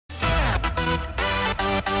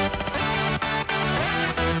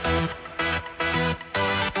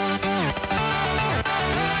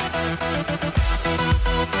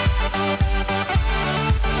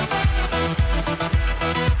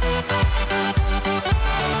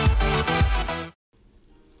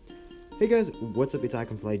Hey guys, what's up? It's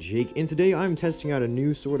iConfly Jake, and today I'm testing out a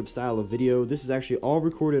new sort of style of video. This is actually all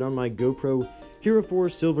recorded on my GoPro Hero 4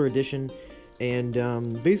 Silver Edition, and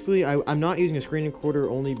basically I'm not using a screen recorder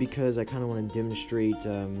only because I kind of want to demonstrate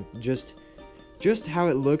just how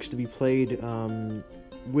it looks to be played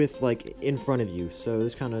with like in front of you. So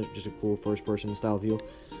this is kind of just a cool first-person style view.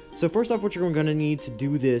 So first off, what you're going to need to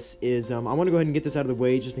do this is, I want to go ahead and get this out of the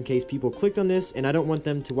way just in case people clicked on this, and I don't want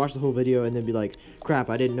them to watch the whole video and then be like, crap,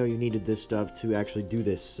 I didn't know you needed this stuff to actually do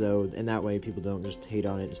this. So, and that way people don't just hate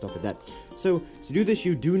on it and stuff like that. So to do this,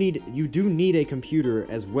 you do need a computer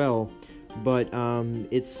as well, but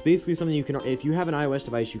it's basically something you can, if you have an iOS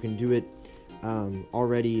device, you can do it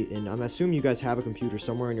already, and I'm assuming you guys have a computer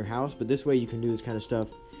somewhere in your house, but this way you can do this kind of stuff,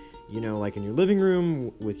 you know, like in your living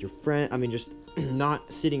room with your friend. I mean, just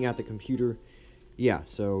not sitting at the computer. Yeah,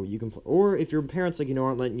 so you can or if your parents, like, you know,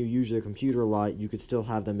 aren't letting you use their computer a lot, you could still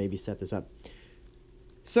have them maybe set this up.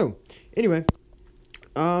 So anyway,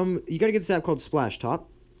 you gotta get this app called Splashtop.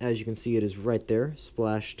 As you can see, it is right there,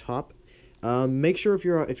 Splashtop. Make sure if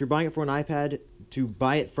you're buying it for an iPad, to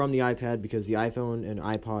buy it from the iPad, because the iPhone and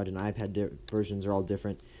iPod and iPad versions are all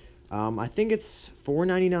different. I think it's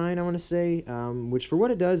 $4.99, I want to say, which for what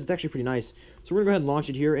it does, it's actually pretty nice. So we're going to go ahead and launch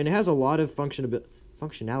it here, and it has a lot of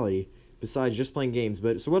functionality besides just playing games.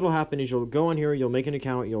 But so what will happen is you'll go on here, you'll make an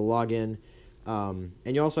account, you'll log in, and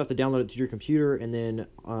you also have to download it to your computer, and then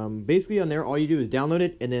basically on there, all you do is download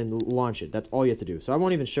it and then launch it. That's all you have to do. So I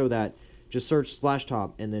won't even show that. Just search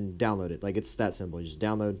Splashtop and then download it. Like, it's that simple. You just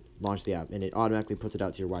download, launch the app, and it automatically puts it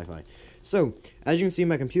out to your Wi-Fi. So as you can see,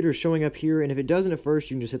 my computer is showing up here, and if it doesn't at first,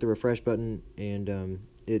 you can just hit the refresh button, and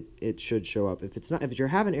it should show up. If you're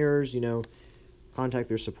having errors, you know, contact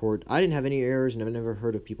their support. I didn't have any errors, and I've never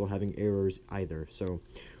heard of people having errors either. So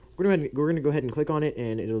we're gonna go ahead and click on it,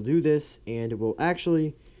 and it'll do this, and it will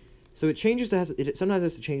actually. So it changes it sometimes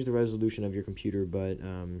has to change the resolution of your computer, but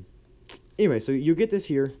anyway, so you get this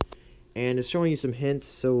here. And it's showing you some hints.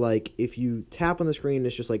 So like if you tap on the screen,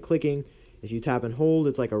 it's just like clicking. If you tap and hold,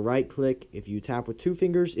 it's like a right click. If you tap with two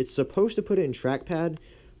fingers, it's supposed to put it in trackpad,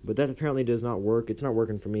 but that apparently does not work. It's not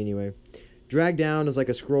working for me anyway. Drag down is like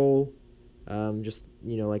a scroll, just,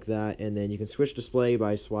 you know, like that. And then you can switch display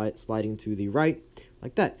by sliding to the right,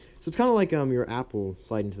 like that. So it's kind of like your Apple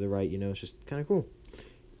sliding to the right, you know. It's just kind of cool.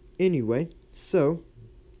 Anyway, so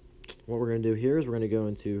what we're going to do here is we're going to go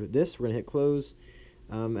into this. We're going to hit close.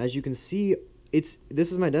 As you can see, this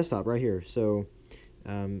is my desktop right here. So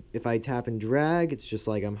if I tap and drag, it's just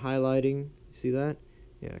like I'm highlighting. See that?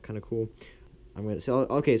 Yeah, kind of cool. So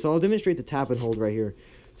I'll demonstrate the tap and hold right here.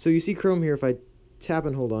 So you see Chrome here. If I tap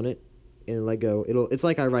and hold on it and let go, it's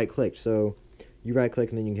like I right clicked. So you right click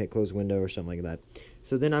and then you can hit close window or something like that.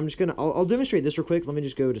 So then I'll demonstrate this real quick. Let me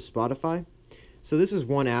just go to Spotify. So this is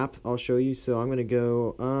one app I'll show you. So I'm gonna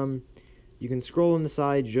go. You can scroll on the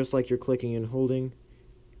side just like you're clicking and holding.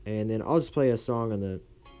 And then I'll just play a song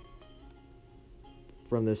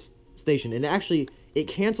from this station. And actually, it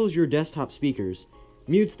cancels your desktop speakers,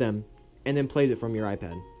 mutes them, and then plays it from your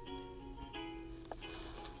iPad.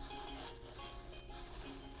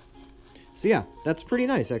 So yeah, that's pretty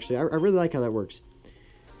nice, actually. I really like how that works.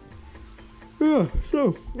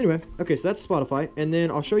 So, anyway. Okay, so that's Spotify. And then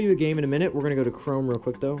I'll show you a game in a minute. We're going to go to Chrome real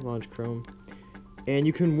quick, though. Launch Chrome. And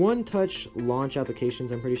you can one-touch launch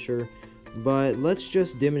applications, I'm pretty sure. But let's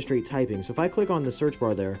just demonstrate typing. So if I click on the search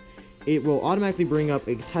bar there, it will automatically bring up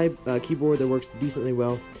a keyboard that works decently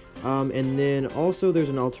well. And then also there's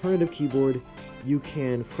an alternative keyboard. You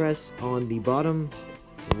can press on the bottom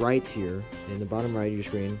right here, in the bottom right of your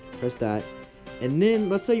screen. Press that. And then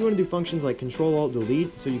let's say you want to do functions like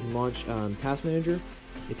Control-Alt-Delete, so you can launch Task Manager.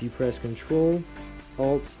 If you press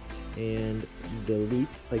Control-Alt and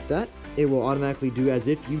delete like that, it will automatically do as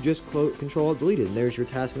if you just Control-Alt-Delete it, and there's your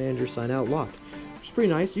Task Manager sign out lock, which is pretty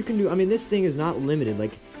nice. You can do, I mean, this thing is not limited.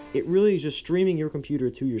 Like, it really is just streaming your computer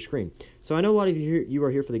to your screen. So I know a lot of you are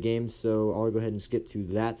here for the games, so I'll go ahead and skip to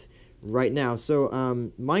that right now. So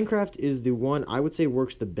Minecraft is the one I would say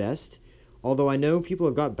works the best, although I know people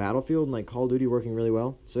have got Battlefield and like Call of Duty working really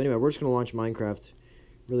well. So anyway, we're just going to launch Minecraft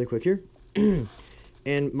really quick here.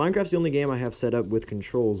 And Minecraft's the only game I have set up with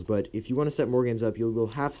controls, but if you want to set more games up,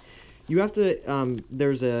 you have to,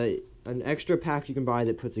 there's an extra pack you can buy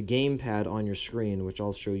that puts a gamepad on your screen, which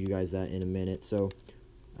I'll show you guys that in a minute. So,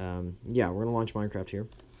 yeah, we're going to launch Minecraft here.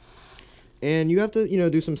 And you have to, you know,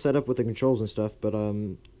 do some setup with the controls and stuff, but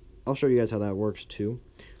I'll show you guys how that works too.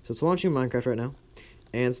 So it's launching Minecraft right now,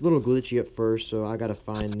 and it's a little glitchy at first, so I got to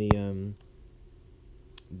find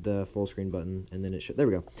the full screen button, and then it should, there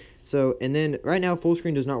we go. So, and then right now full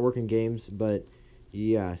screen does not work in games, but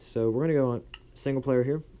yeah, so we're gonna go on single player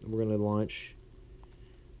here. We're gonna launch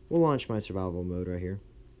we'll launch my survival mode right here.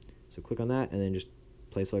 So click on that, and then just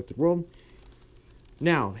play selected world.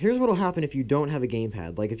 Now, here's what'll happen if you don't have a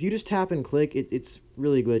gamepad. Like, if you just tap and click, it's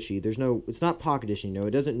really glitchy. It's not Pocket Edition,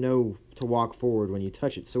 it doesn't know to walk forward when you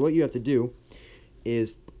touch it. So what you have to do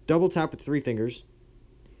is double tap with 3 fingers,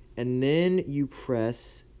 and then you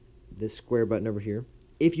press this square button over here,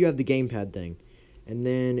 if you have the gamepad thing. And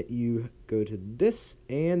then you go to this,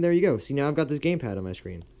 and there you go. See, now I've got this gamepad on my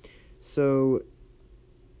screen. So,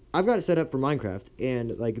 I've got it set up for Minecraft,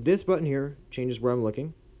 and, like, this button here changes where I'm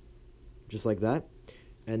looking, just like that.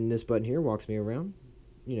 And this button here walks me around,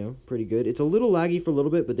 pretty good. It's a little laggy for a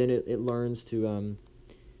little bit, but then it learns to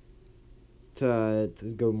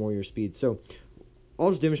go more your speed. So I'll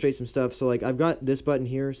just demonstrate some stuff. So like I've got this button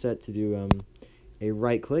here set to do a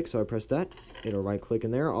right click. So I press that, it'll right click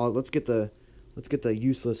in there. Let's get the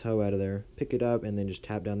useless hoe out of there. Pick it up and then just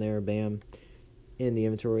tap down there, bam, in the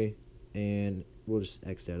inventory, and we'll just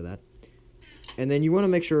exit out of that. And then you want to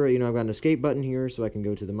make sure I've got an escape button here so I can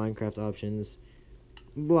go to the Minecraft options.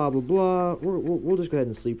 Blah blah blah. We'll just go ahead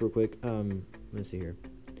and sleep real quick. Let's see here.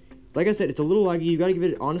 Like I said, it's a little laggy. You gotta give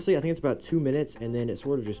it, honestly, I think it's about 2 minutes, and then it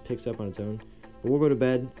sort of just picks up on its own. But we'll go to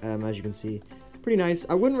bed. As you can see, pretty nice.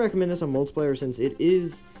 I wouldn't recommend this on multiplayer since it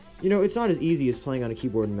is, it's not as easy as playing on a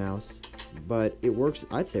keyboard and mouse, but it works.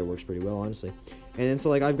 I'd say it works pretty well, honestly. And then so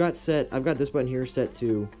like I've got this button here set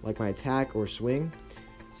to like my attack or swing,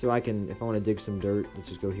 so I can, if I want to dig some dirt, let's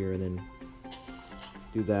just go here and then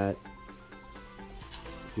do that.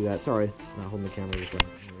 Sorry, not holding the camera just right.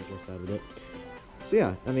 I'm gonna adjust that a bit. So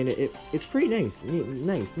yeah, I mean it's pretty nice,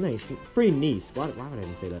 pretty nice. Why would I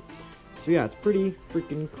even say that? So yeah, it's pretty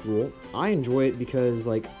freaking cool. I enjoy it because,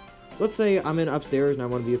 like, let's say I'm in upstairs and I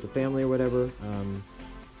want to be with the family or whatever.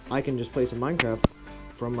 I can just play some Minecraft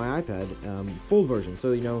from my iPad, full version.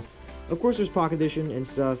 So of course there's Pocket Edition and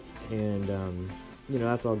stuff, and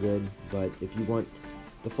that's all good. But if you want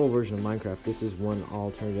the full version of Minecraft, this is one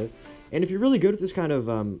alternative. And if you're really good at this kind of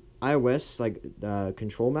iOS like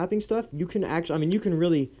control mapping stuff, you can actually, you can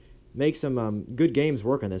really make some good games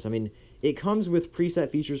work on this. It comes with preset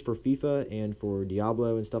features for FIFA and for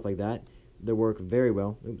Diablo and stuff like that that work very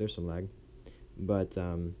well. Ooh, there's some lag, but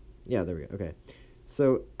yeah, there we go. Okay,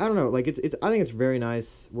 so I don't know, like I think it's very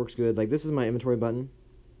nice, works good. Like this is my inventory button.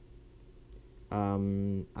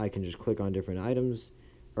 I can just click on different items,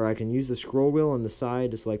 or I can use the scroll wheel on the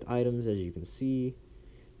side to select items, as you can see.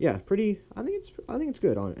 Yeah, I think it's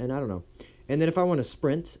good on, and I don't know. And then if I want to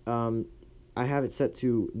sprint, I have it set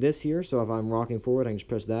to this here, so if I'm rocking forward, I can just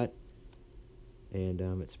press that, and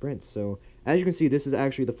it sprints. So as you can see, this is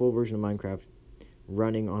actually the full version of Minecraft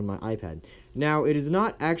running on my iPad. Now it is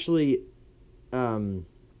not actually the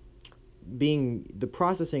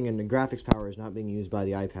processing and the graphics power is not being used by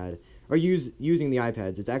the iPad, or using the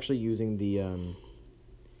iPads. It's actually using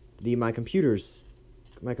my computer's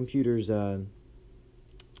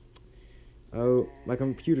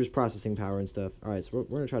processing power and stuff. Alright, so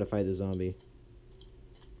we're gonna try to fight this zombie.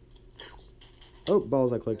 Oh,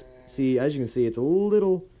 balls, I clicked. See, as you can see, it's a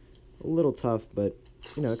little tough, but,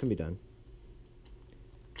 it can be done.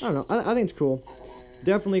 I don't know, I think it's cool.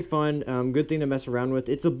 Definitely fun, good thing to mess around with.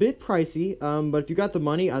 It's a bit pricey, but if you got the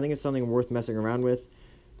money, I think it's something worth messing around with.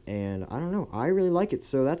 And, I don't know, I really like it,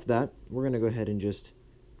 so that's that. We're gonna go ahead and just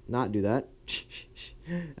not do that.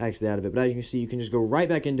 Actually out of it, but as you can see, you can just go right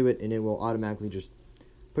back into it, and it will automatically just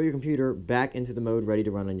put your computer back into the mode ready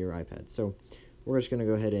to run on your iPad. So we're just gonna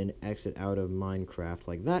go ahead and exit out of Minecraft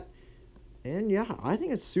like that. And yeah, I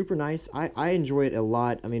think it's super nice. I enjoy it a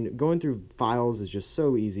lot. Going through files is just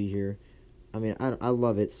so easy here. I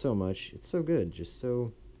love it so much. It's so good, just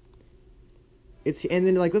so. And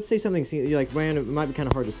then like let's say something like random. It might be kind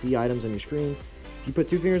of hard to see items on your screen. If you put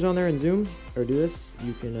 2 fingers on there and zoom, or do this,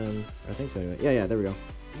 you can, I think so anyway. Yeah, there we go.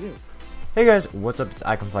 Zoom. Hey guys, what's up? It's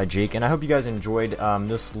iCanFlyJake, and I hope you guys enjoyed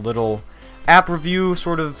this little app review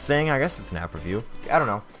sort of thing. I guess it's an app review. I don't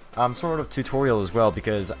know. Sort of tutorial as well,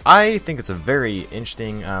 because I think it's a very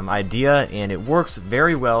interesting idea, and it works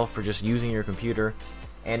very well for just using your computer.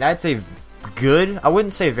 And I'd say good. I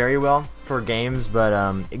wouldn't say very well for games,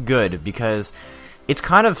 but good, because it's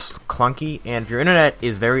kind of clunky, and if your internet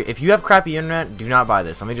is if you have crappy internet, do not buy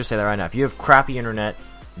this. Let me just say that right now. If you have crappy internet,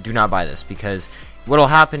 do not buy this, because what'll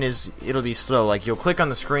happen is it'll be slow. Like, you'll click on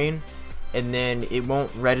the screen, and then it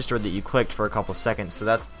won't register that you clicked for a couple seconds. So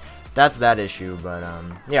that's that issue. But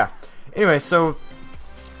yeah. Anyway, so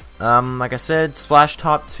like I said,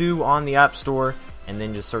 Splashtop 2 on the App Store, and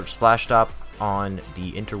then just search Splashtop on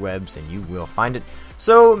the interwebs, and you will find it.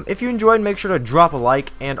 So, if you enjoyed, make sure to drop a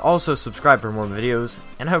like, and also subscribe for more videos,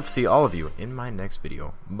 and I hope to see all of you in my next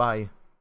video. Bye.